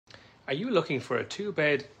Are you looking for a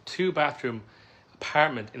 2-bed, 2-bathroom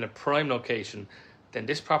apartment in a prime location? Then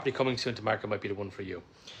this property coming soon to market might be the one for you.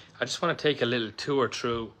 I just want to take a little tour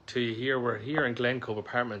through to you here. We're here in Glencove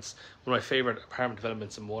Apartments, one of my favourite apartment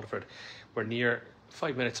developments in Waterford. We're near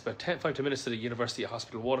 5 minutes, about 5 to 10 minutes to the University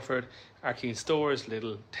Hospital Waterford, Arcane Stores,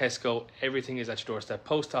 little Tesco, everything is at your doorstep,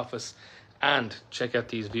 post office, and check out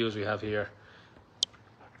these views we have here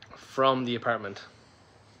from the apartment.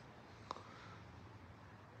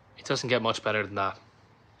 It doesn't get much better than that,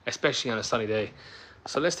 especially on a sunny day.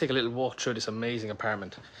 So let's take a little walk through this amazing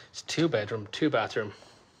apartment. It's 2-bedroom, 2-bathroom.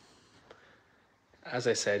 As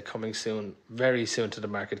I said, coming soon, very soon to the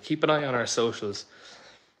market. Keep an eye on our socials.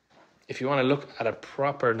 If you want to look at a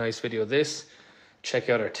proper nice video of this, check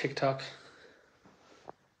out our TikTok.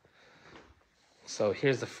 So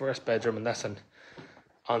here's the first bedroom, and that's an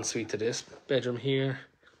ensuite to this bedroom here.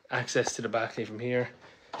 Access to the balcony from here.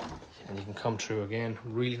 And you can come through again.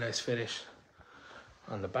 Really nice finish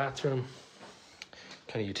on the bathroom.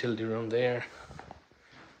 Kind of utility room there.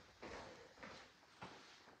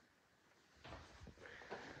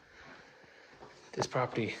 This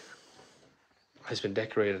property has been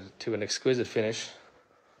decorated to an exquisite finish.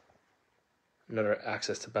 Another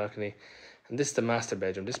access to balcony. And this is the master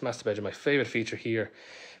bedroom. This master bedroom, my favourite feature here,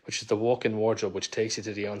 which is the walk-in wardrobe, which takes you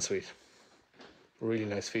to the ensuite. Really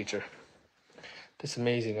nice feature. This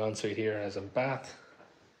amazing ensuite here has a bath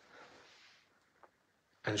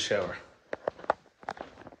and shower.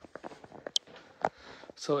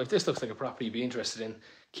 So if this looks like a property you'd be interested in,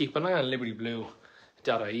 keep an eye on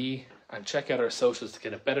libertyblue.ie and check out our socials to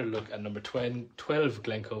get a better look at number 12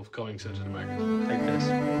 Glencove coming soon to the market. Take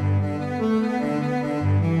this.